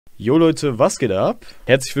Jo Leute, was geht ab?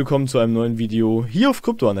 Herzlich willkommen zu einem neuen Video hier auf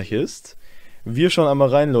Kryptoanarchist. Wir schauen einmal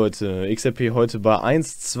rein, Leute. XRP heute bei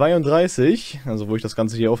 1,32, also wo ich das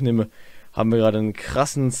Ganze hier aufnehme, haben wir gerade einen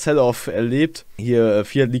krassen Sell-Off erlebt. Hier,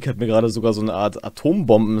 Fiat League hat mir gerade sogar so eine Art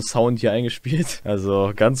Atombomben-Sound hier eingespielt.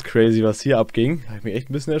 Also ganz crazy, was hier abging. Habe ich mich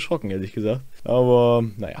echt ein bisschen erschrocken, ehrlich gesagt. Aber,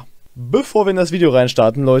 naja. Bevor wir in das Video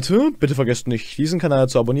reinstarten, Leute, bitte vergesst nicht, diesen Kanal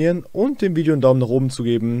zu abonnieren und dem Video einen Daumen nach oben zu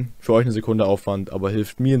geben. Für euch eine Sekunde Aufwand, aber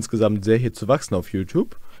hilft mir insgesamt sehr, hier zu wachsen auf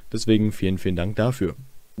YouTube. Deswegen vielen, vielen Dank dafür.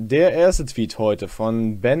 Der erste Tweet heute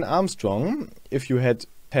von Ben Armstrong. If you had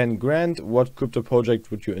 10 grand, what crypto project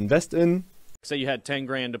would you invest in? Say you had 10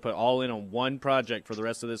 grand to put all in on one project for the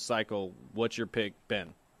rest of this cycle. What's your pick,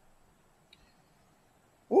 Ben?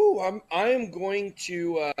 Ooh, I'm going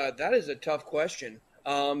to, that is a tough question.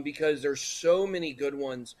 Because there's so many good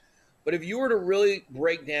ones. But if you were to really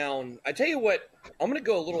break down, I tell you what, I'm gonna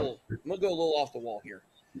go a little off the wall here.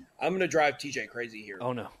 I'm gonna drive TJ crazy here.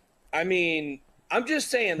 Oh no. I mean, I'm just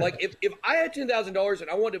saying, like, if I had $10,000 and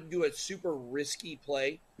I wanted to do a super risky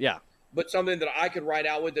play, Yeah. but something that I could ride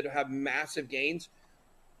out with that would have massive gains,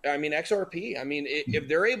 I mean, XRP. I mean, if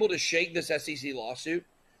they're able to shake this SEC lawsuit,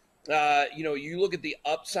 you know, you look at the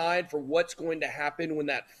upside for what's going to happen when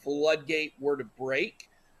that floodgate were to break.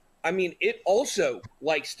 I mean, it also,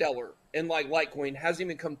 like Stellar and like Litecoin, hasn't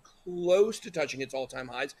even come close to touching its all-time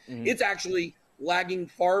highs. Mm-hmm. It's actually lagging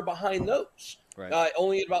far behind those, Right.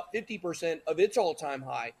 only at about 50% of its all-time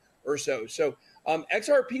high or so. So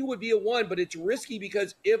XRP would be a one, but it's risky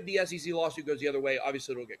because if the SEC lawsuit goes the other way,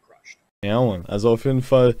 obviously it'll get crushed. Ja, Mann. Also auf jeden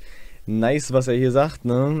Fall nice, was er hier sagt,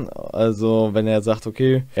 ne? Also, wenn er sagt,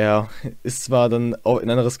 okay, er ist zwar dann auch in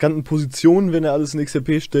einer riskanten Position, wenn er alles in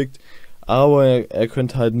XRP steckt, aber er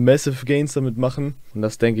könnte halt massive Gains damit machen. Und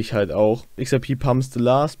das denke ich halt auch. XRP pumps the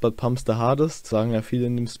last, but pumps the hardest, sagen ja viele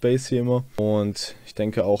in dem Space hier immer. Und ich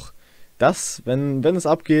denke auch, dass, wenn es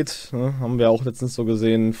abgeht, ne, haben wir auch letztens so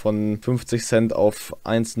gesehen, von 50 Cent auf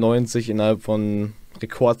 1,90 innerhalb von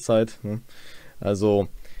Rekordzeit. Ne? Also,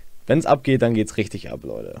 wenn es abgeht, dann geht's richtig ab,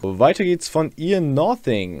 Leute. So, weiter geht's von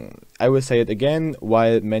Nothing. I will say it again,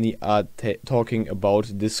 while many are talking about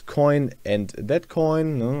this coin and that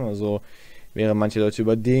coin. Ne? Also, während manche Leute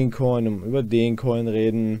über den Coin und über den Coin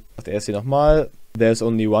reden, sagt er es hier nochmal. There's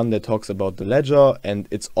only one that talks about the ledger and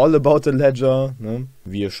it's all about the ledger. Ne?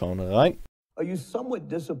 Wir schauen rein. Are you somewhat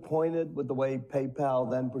disappointed with the way PayPal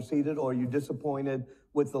then proceeded, or are you disappointed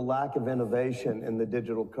with the lack of innovation in the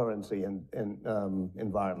digital currency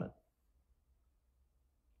environment?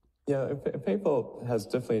 Yeah, PayPal has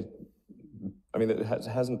definitely. I mean, it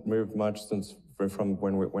hasn't moved much since from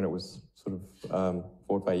when it was sort of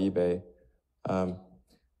bought by eBay.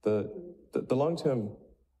 The long-term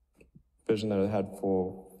vision that it had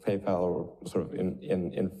for PayPal, or sort of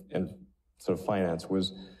in sort of finance,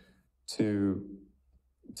 was to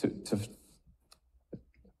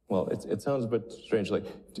well, it sounds a bit strange, like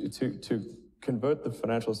to convert the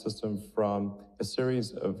financial system from a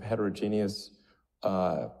series of heterogeneous,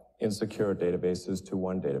 insecure databases to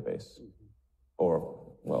one database.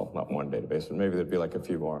 Or, well, not one database, but maybe there'd be like a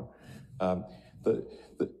few more. The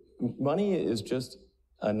money is just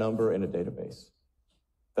a number in a database.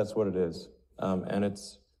 That's what it is. And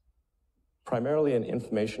it's primarily an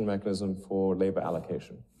information mechanism for labor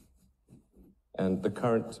allocation. And the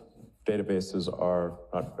current databases are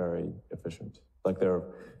not very efficient. Like there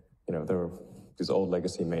are these old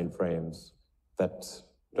legacy mainframes that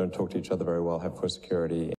don't talk to each other very well, have poor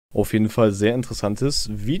security. Auf jeden Fall sehr interessantes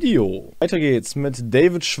Video. Weiter geht's mit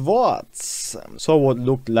David Schwartz. Saw what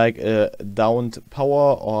looked like a downed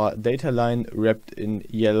power or data line wrapped in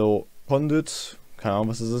yellow conduit. Keine Ahnung,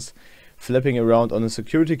 was das ist. Flapping around on a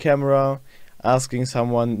security camera. Asking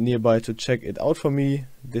someone nearby to check it out for me.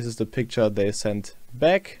 This is the picture they sent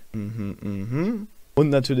back. Und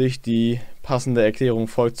natürlich die passende Erklärung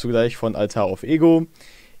folgt zugleich von Altar of Ego.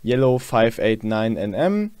 Yellow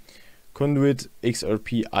 589NM. Conduit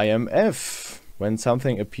XRP IMF. When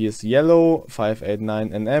something appears yellow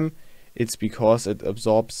 589NM, it's because it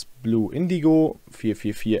absorbs blue indigo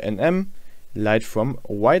 444NM, light from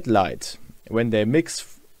white light. When they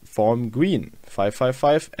mix, form green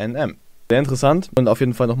 555NM. Sehr interessant und auf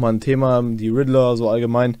jeden Fall nochmal ein Thema, die Riddler so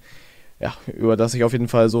allgemein, ja, über das ich auf jeden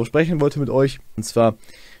Fall so sprechen wollte mit euch. Und zwar,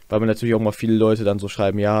 weil mir natürlich auch mal viele Leute dann so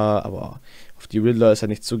schreiben, ja, aber auf die Riddler ist ja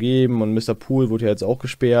nichts zu geben und Mr. Pool wurde ja jetzt auch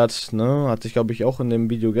gesperrt, ne, hatte ich glaube ich auch in dem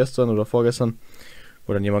Video gestern oder vorgestern,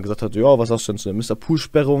 wo dann jemand gesagt hat, ja, was sagst du denn zu der Mr.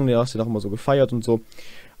 Pool-Sperrung, der hast du ja auch immer so gefeiert und so.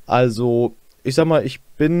 Also, ich sag mal, ich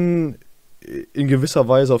bin in gewisser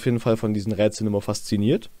Weise auf jeden Fall von diesen Rätseln immer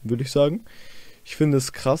fasziniert, würde ich sagen. Ich finde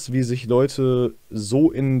es krass, wie sich Leute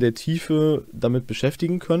so in der Tiefe damit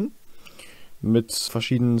beschäftigen können. Mit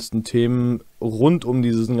verschiedensten Themen rund um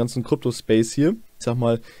diesen ganzen Krypto-Space hier. Ich sag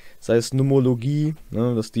mal, sei es Numerologie,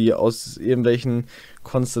 ne, dass die aus irgendwelchen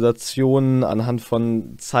Konstellationen anhand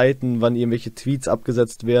von Zeiten, wann irgendwelche Tweets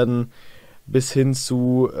abgesetzt werden, bis hin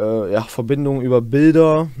zu Verbindungen über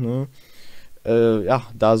Bilder, ne,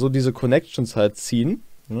 da so diese Connections halt ziehen.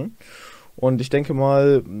 Ne? Und ich denke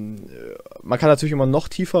mal, man kann natürlich immer noch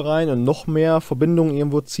tiefer rein und noch mehr Verbindungen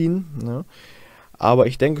irgendwo ziehen. Ne? Aber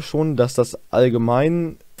ich denke schon, dass das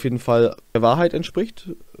allgemein auf jeden Fall der Wahrheit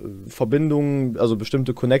entspricht. Verbindungen, also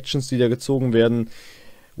bestimmte Connections, die da gezogen werden.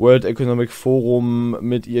 World Economic Forum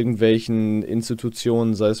mit irgendwelchen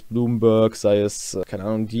Institutionen, sei es Bloomberg, sei es, keine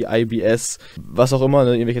Ahnung, die IBS, was auch immer,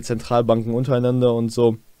 ne, irgendwelche Zentralbanken untereinander und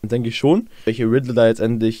so. Denke ich schon. Welche Riddle da jetzt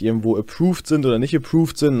endlich irgendwo approved sind oder nicht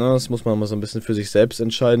approved sind, ne, das muss man mal so ein bisschen für sich selbst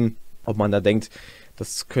entscheiden, ob man da denkt,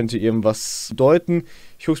 das könnte irgendwas bedeuten.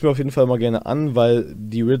 Ich gucke es mir auf jeden Fall mal gerne an, weil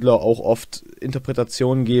die Riddler auch oft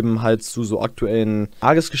Interpretationen geben halt zu so aktuellen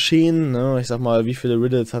Tagesgeschehen. Ne? Ich sag mal, wie viele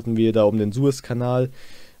Riddles hatten wir da um den Suez-Kanal,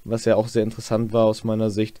 was ja auch sehr interessant war aus meiner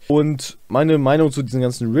Sicht. Und meine Meinung zu diesen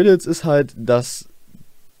ganzen Riddles ist halt, dass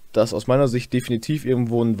das aus meiner Sicht definitiv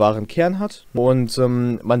irgendwo einen wahren Kern hat. Und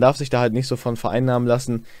man darf sich da halt nicht so von vereinnahmen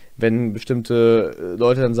lassen, wenn bestimmte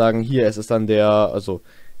Leute dann sagen, hier, es ist dann der, also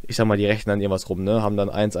ich sag mal, die rechnen dann irgendwas rum, ne? Haben dann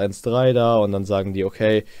 113 da und dann sagen die,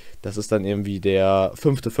 okay, das ist dann irgendwie der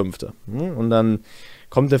 5.5. Und dann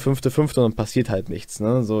kommt der 5.5. und dann passiert halt nichts,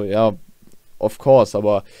 ne? So, ja, of course,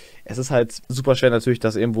 aber es ist halt super schwer natürlich,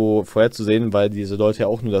 das irgendwo vorherzusehen, weil diese Leute ja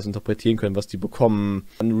auch nur das interpretieren können, was die bekommen.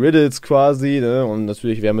 An Riddles quasi, ne? Und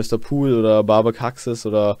natürlich, wer Mr. Pool oder Barbecaxis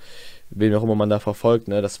oder wen auch immer man da verfolgt,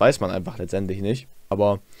 ne? Das weiß man einfach letztendlich nicht.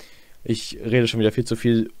 Aber ich rede schon wieder viel zu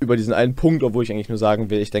viel über diesen einen Punkt, obwohl ich eigentlich nur sagen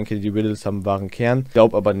will, ich denke, die Riddles haben einen wahren Kern. Ich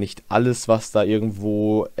glaube aber nicht alles, was da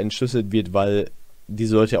irgendwo entschlüsselt wird, weil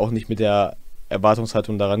diese Leute ja auch nicht mit der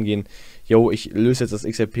Erwartungshaltung daran gehen, yo, ich löse jetzt das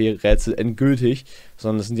XRP-Rätsel endgültig,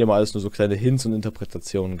 sondern das sind ja mal alles nur so kleine Hints und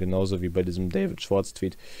Interpretationen, genauso wie bei diesem David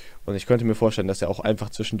Schwartz-Tweet. Und ich könnte mir vorstellen, dass er auch einfach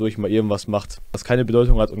zwischendurch mal irgendwas macht, was keine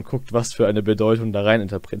Bedeutung hat und guckt, was für eine Bedeutung da rein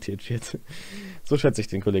interpretiert wird. So schätze ich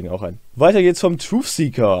den Kollegen auch ein. Weiter geht's vom Truth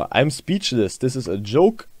Seeker. I'm speechless, this is a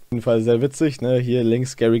joke. Auf jeden Fall sehr witzig, ne? Hier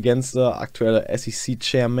links Gary Gensler, aktueller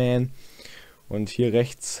SEC-Chairman. Und hier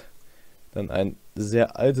rechts dann ein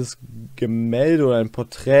sehr altes Gemälde oder ein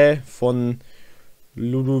Porträt von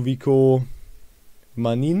Ludovico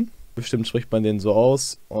Manin. Bestimmt spricht man den so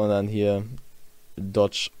aus. Und dann hier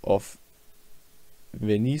DOCH of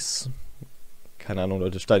Venice. Keine Ahnung,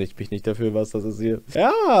 Leute, steinigt mich nicht dafür, was das ist hier.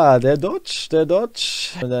 Ja, der Dodge.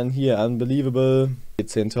 Und dann hier Unbelievable.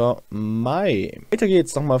 14. Mai. Weiter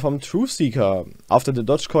geht's nochmal vom Truth Seeker. After the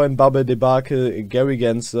Dogecoin Bubble Debacle, Gary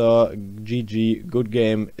Gensler, GG, good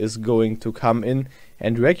game, is going to come in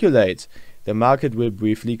and regulate. The market will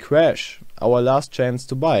briefly crash. Our last chance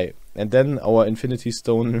to buy. And then our Infinity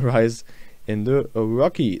Stone rise in the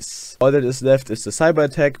Rockies. All that is left is the cyber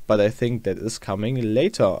attack, but I think that is coming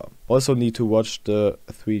later. Also need to watch the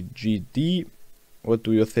 3GD. What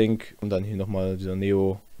do you think? Und dann hier nochmal dieser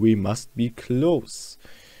Neo. We must be close.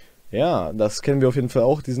 Ja, das kennen wir auf jeden Fall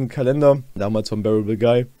auch, diesen Kalender. Damals vom Bearable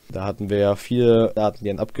Guy. Da hatten wir ja viele Daten, die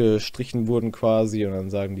dann abgestrichen wurden quasi. Und dann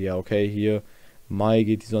sagen die ja, okay, hier Mai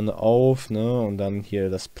geht die Sonne auf, ne? Und dann hier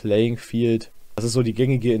das Playing Field. Das ist so die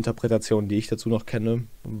gängige Interpretation, die ich dazu noch kenne.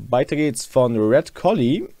 Weiter geht's von Red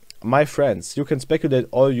Collie. My friends, you can speculate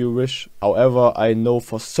all you wish. However, I know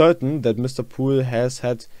for certain that Mr. Poole has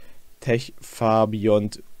had tech far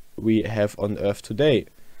beyond we have on Earth today.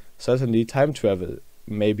 Certainly time travel,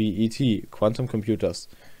 maybe ET, quantum computers.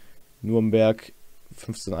 Nürnberg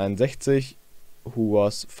 1561, who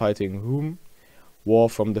was fighting whom? War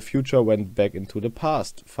from the future went back into the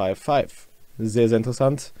past, 5-5. Sehr, sehr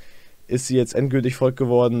interessant. Ist sie jetzt endgültig Volk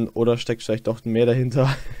geworden oder steckt vielleicht doch mehr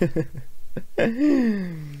dahinter?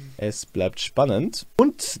 Es bleibt spannend.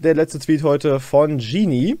 Und der letzte Tweet heute von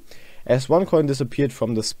Genie. As one coin disappeared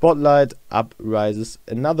from the spotlight, up rises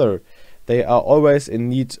another. They are always in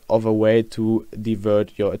need of a way to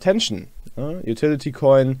divert your attention. Utility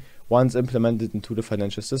coin, once implemented into the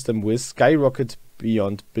financial system, will skyrocket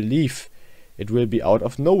beyond belief. It will be out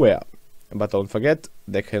of nowhere. But don't forget,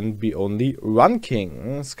 there can be only one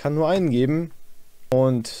king. Es kann nur einen geben.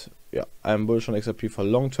 Und ja, I'm bullish on XRP for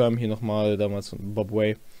long term. Hier nochmal damals Bob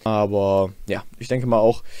Way. Aber ja, ich denke mal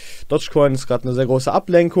auch, Dogecoin ist gerade eine sehr große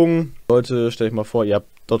Ablenkung. Leute, stellt euch mal vor, ihr habt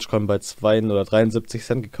Dogecoin bei 2 oder 73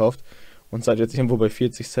 Cent gekauft und seid jetzt irgendwo bei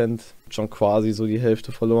 40 Cent. Schon quasi so die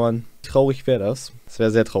Hälfte verloren. Traurig wäre das. Das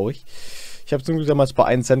wäre sehr traurig. Ich Ich habe zum Glück damals bei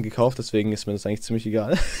 1 Cent gekauft, deswegen ist mir das eigentlich ziemlich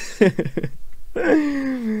egal.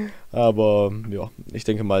 Aber ja, ich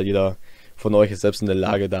denke mal, jeder von euch ist selbst in der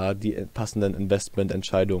Lage, da die passenden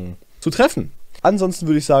Investmententscheidungen zu treffen. Ansonsten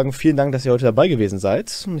würde ich sagen, vielen Dank, dass ihr heute dabei gewesen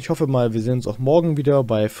seid. Ich hoffe mal, wir sehen uns auch morgen wieder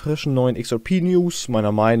bei frischen neuen XRP-News,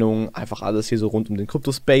 meiner Meinung, einfach alles hier so rund um den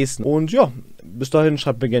Krypto-Space. Und ja, bis dahin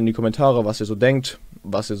schreibt mir gerne in die Kommentare, was ihr so denkt,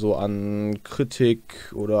 was ihr so an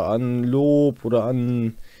Kritik oder an Lob oder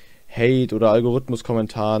an Hate oder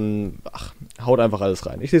Algorithmus-Kommentaren, ach, haut einfach alles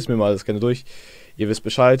rein. Ich lese mir mal alles gerne durch. Ihr wisst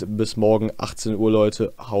Bescheid, bis morgen 18 Uhr,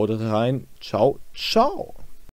 Leute, haut rein. Ciao, ciao.